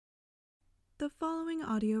The following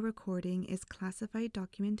audio recording is classified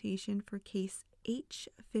documentation for case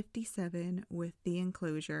H57 with the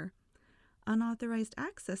enclosure. Unauthorized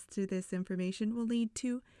access to this information will lead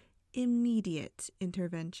to immediate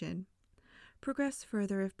intervention. Progress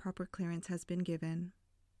further if proper clearance has been given.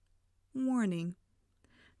 Warning: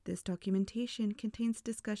 this documentation contains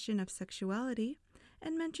discussion of sexuality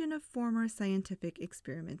and mention of former scientific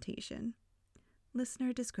experimentation.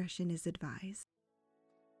 Listener discretion is advised.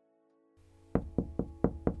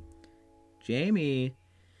 Jamie,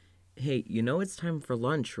 hey, you know it's time for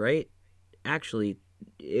lunch, right? Actually,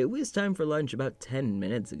 it was time for lunch about 10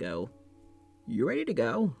 minutes ago. You ready to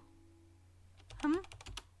go?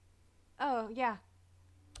 Oh, yeah.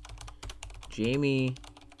 Jamie,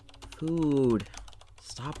 food.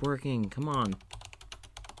 Stop working, come on.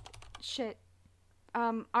 Shit.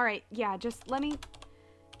 Alright, yeah, just let me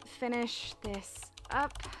finish this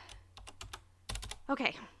up.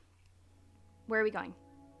 Okay. Where are we going?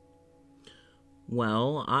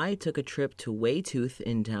 Well, I took a trip to Waytooth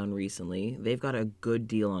in town recently. They've got a good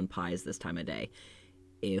deal on pies this time of day.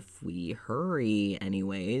 If we hurry,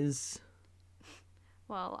 anyways.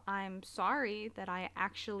 Well, I'm sorry that I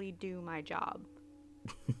actually do my job.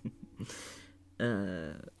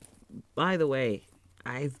 By the way,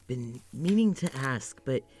 I've been meaning to ask,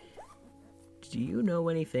 but do you know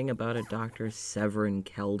anything about a Dr. Severin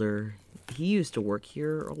Kelder? He used to work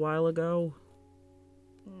here a while ago.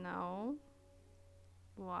 No.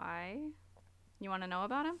 Why? You want to know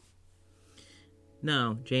about him?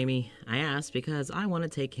 No, Jamie, I asked because I want to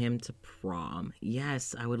take him to prom.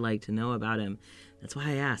 Yes, I would like to know about him. That's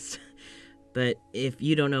why I asked. But if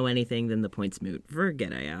you don't know anything, then the point's moot.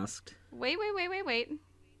 Forget I asked. Wait.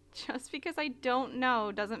 Just because I don't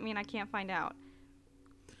know doesn't mean I can't find out.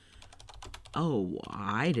 Oh,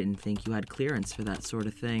 I didn't think you had clearance for that sort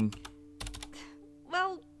of thing.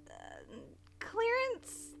 Well,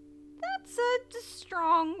 clearance, that's a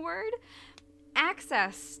strong word.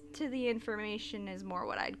 Access to the information is more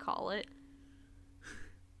what I'd call it.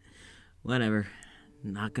 Whatever.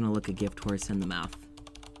 Not gonna look a gift horse in the mouth.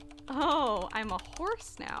 Oh, I'm a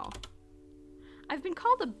horse now. I've been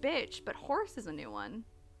called a bitch, but horse is a new one.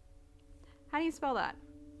 How do you spell that?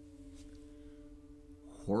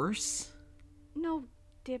 Horse? No,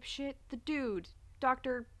 dipshit. The dude.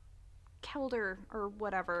 Dr. Kelder, or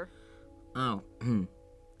whatever. Oh,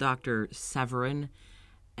 Dr. Severin,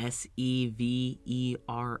 Severin,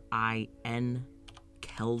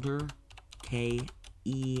 Kelder,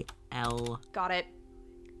 K-E-L. Got it.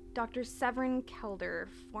 Dr. Severin Kelder,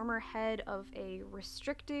 former head of a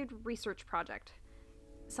restricted research project.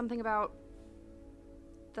 Something about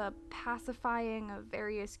the pacifying of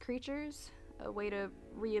various creatures, a way to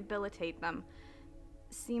rehabilitate them.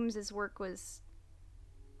 Seems his work was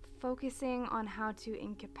focusing on how to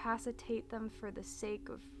incapacitate them for the sake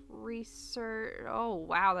of research. Oh,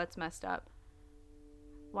 wow, that's messed up.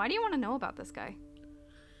 Why do you want to know about this guy?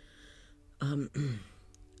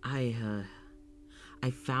 I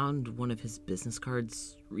found one of his business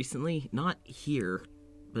cards recently. Not here,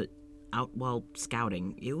 but out while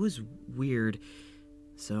scouting. It was weird,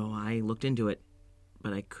 so I looked into it,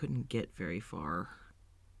 but I couldn't get very far.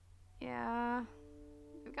 Yeah,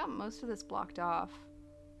 we've got most of this blocked off.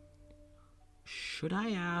 Should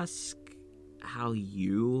I ask how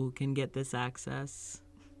you can get this access?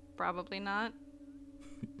 Probably not.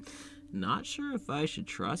 Not sure if I should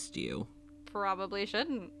trust you. Probably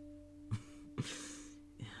shouldn't.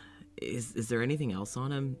 Is there anything else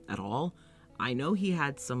on him at all? I know he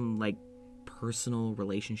had some, personal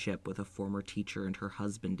relationship with a former teacher and her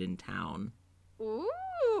husband in town.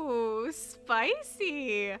 Ooh,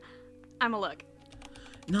 spicy. I'm a look.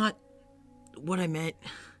 Not what I meant.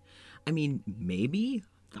 I mean, maybe.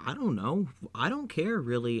 I don't know. I don't care,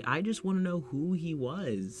 really. I just want to know who he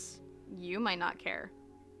was. You might not care,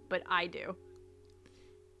 but I do.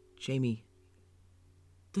 Jamie,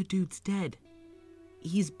 the dude's dead.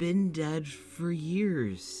 He's been dead for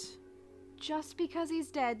years. Just because he's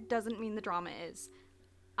dead doesn't mean the drama is.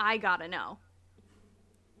 I gotta know.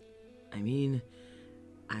 I mean,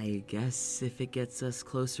 I guess if it gets us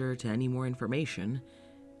closer to any more information.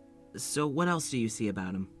 So what else do you see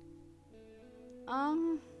about him?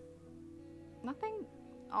 Nothing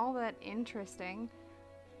all that interesting.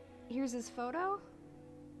 Here's his photo.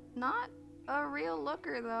 Not a real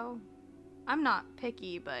looker, though. I'm not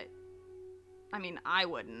picky, but I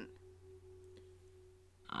wouldn't.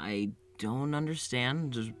 I don't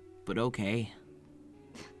understand, but okay.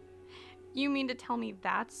 You mean to tell me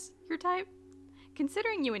that's your type?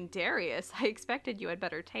 Considering you and Darius, I expected you had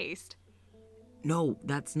better taste. No,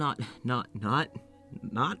 that's not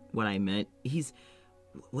what I meant. He's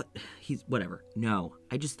What? He's whatever. No,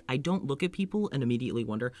 I don't look at people and immediately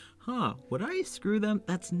wonder, would I screw them?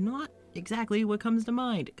 That's not exactly what comes to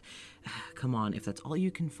mind. Come on, if that's all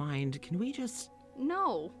you can find, can we just...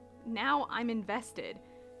 No, now I'm invested.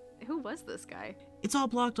 Who was this guy? It's all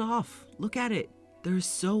blocked off. Look at it. There's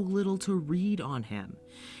so little to read on him.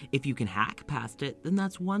 If you can hack past it, then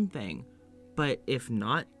that's one thing. But if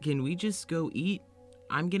not, can we just go eat?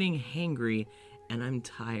 I'm getting hangry and I'm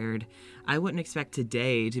tired. I wouldn't expect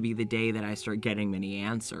today to be the day that I start getting many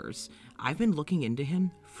answers. I've been looking into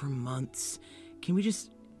him for months. Can we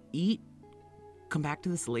just eat? Come back to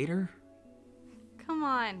this later? Come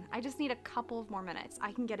on, I just need a couple of more minutes.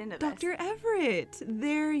 I can get into this. Dr. Everett,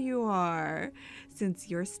 there you are. Since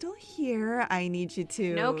you're still here, I need you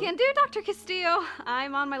to... No can do, Dr. Castillo.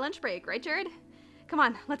 I'm on my lunch break, right, Jared? Come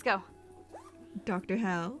on, let's go. Dr.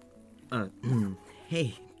 Hell?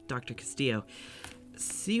 Hey, Dr. Castillo.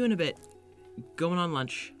 See you in a bit. Going on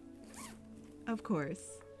lunch. Of course.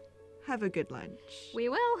 Have a good lunch. We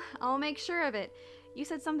will. I'll make sure of it. You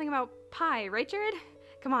said something about pie, right, Jared?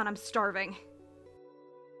 Come on, I'm starving.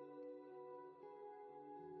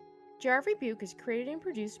 Jar of Rebuke is created and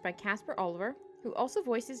produced by Casper Oliver, who also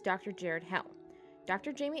voices Dr. Jared Hell.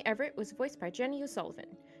 Dr. Jamie Everett was voiced by Jenny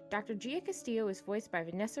O'Sullivan. Dr. Gia Castillo is voiced by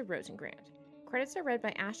Vanessa Rosengrant. Credits are read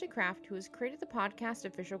by Ashley Kraft, who has created the podcast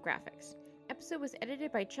of visual graphics. Episode was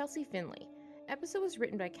edited by Chelsea Finley. Episode was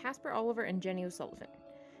written by Casper Oliver and Jenny O'Sullivan.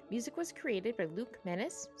 Music was created by Luke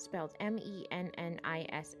Menace, spelled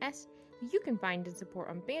Menniss, who you can find and support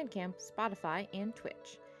on Bandcamp, Spotify, and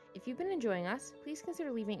Twitch. If you've been enjoying us, please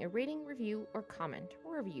consider leaving a rating, review, or comment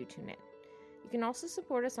wherever you tune in. You can also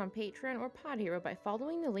support us on Patreon or Pod Hero by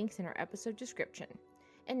following the links in our episode description.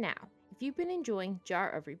 And now, if you've been enjoying Jar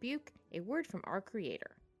of Rebuke, a word from our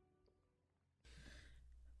creator.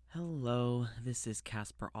 Hello, this is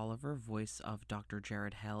Casper Oliver, voice of Dr.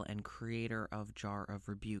 Jared Hell and creator of Jar of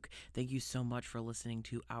Rebuke. Thank you so much for listening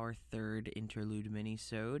to our third interlude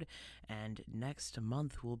mini-sode, and next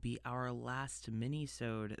month will be our last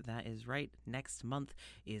mini-sode. That is right, next month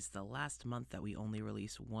is the last month that we only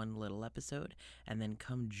release one little episode, and then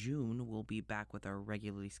come June, we'll be back with our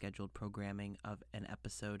regularly scheduled programming of an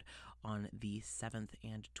episode on the 7th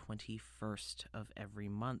and 21st of every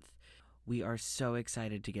month. We are so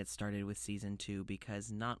excited to get started with Season 2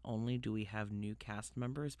 because not only do we have new cast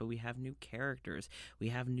members, but we have new characters. We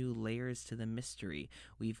have new layers to the mystery.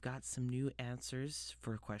 We've got some new answers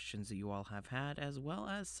for questions that you all have had, as well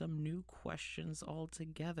as some new questions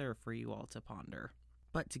altogether for you all to ponder.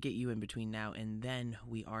 But to get you in between now and then,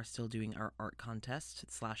 we are still doing our art contest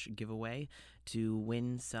 / giveaway to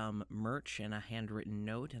win some merch and a handwritten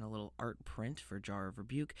note and a little art print for Jar of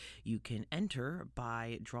Rebuke. You can enter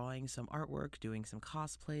by drawing some artwork, doing some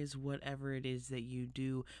cosplays, whatever it is that you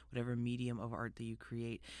do, whatever medium of art that you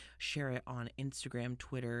create. Share it on Instagram,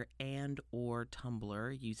 Twitter, and or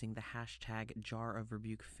Tumblr using the hashtag Jar of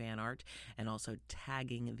Rebuke fanart, and also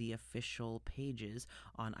tagging the official pages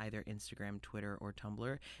on either Instagram, Twitter, or Tumblr.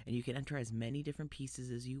 And you can enter as many different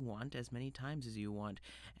pieces as you want, as many times as you want.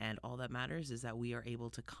 And all that matters is that we are able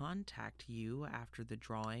to contact you after the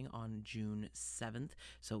drawing on June 7th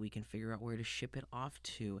so we can figure out where to ship it off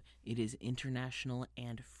to. It is international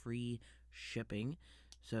and free shipping,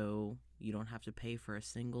 so you don't have to pay for a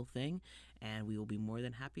single thing, and we will be more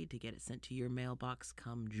than happy to get it sent to your mailbox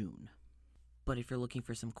come June. But if you're looking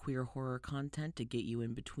for some queer horror content to get you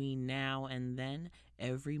in between now and then,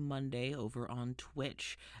 every Monday over on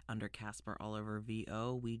Twitch under Casper Oliver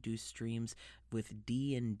VO, we do streams with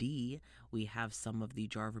D&D. We have some of the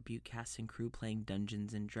Jar of Rebuke cast and crew playing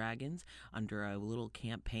Dungeons and Dragons under a little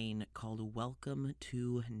campaign called Welcome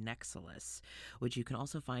to Nexilus, which you can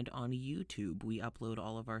also find on YouTube. We upload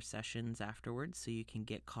all of our sessions afterwards, so you can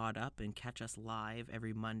get caught up and catch us live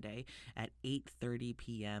every Monday at 8:30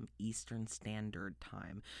 p.m. Eastern Standard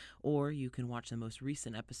Time. Or you can watch the most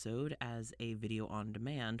recent episode as a video on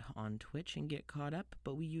demand on Twitch and get caught up,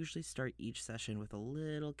 but we usually start each session with a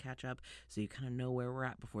little catch up so you kind of know where we're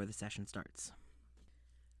at before the session starts.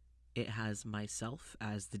 It has myself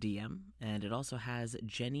as the DM, and it also has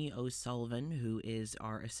Jenny O'Sullivan, who is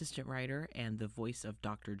our assistant writer and the voice of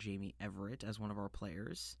Dr. Jamie Everett as one of our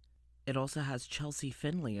players. It also has Chelsea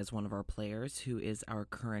Finley as one of our players, who is our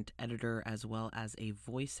current editor as well as a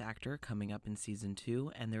voice actor coming up in Season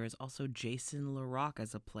 2. And there is also Jason LaRock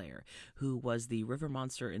as a player, who was the river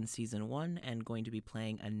monster in Season 1 and going to be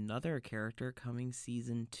playing another character coming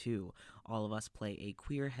Season 2. All of us play a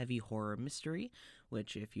queer heavy horror mystery,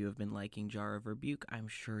 which if you have been liking Jar of Rebuke, I'm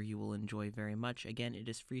sure you will enjoy very much. Again, it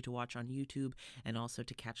is free to watch on YouTube and also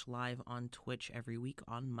to catch live on Twitch every week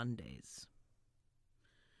on Mondays.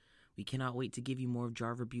 We cannot wait to give you more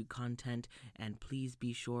Jar of Rebuke content, and please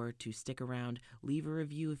be sure to stick around, leave a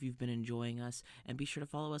review if you've been enjoying us, and be sure to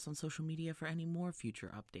follow us on social media for any more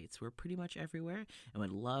future updates. We're pretty much everywhere and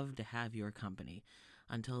would love to have your company.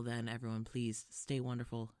 Until then, everyone, please stay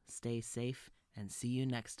wonderful, stay safe, and see you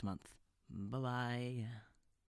next month. Bye-bye.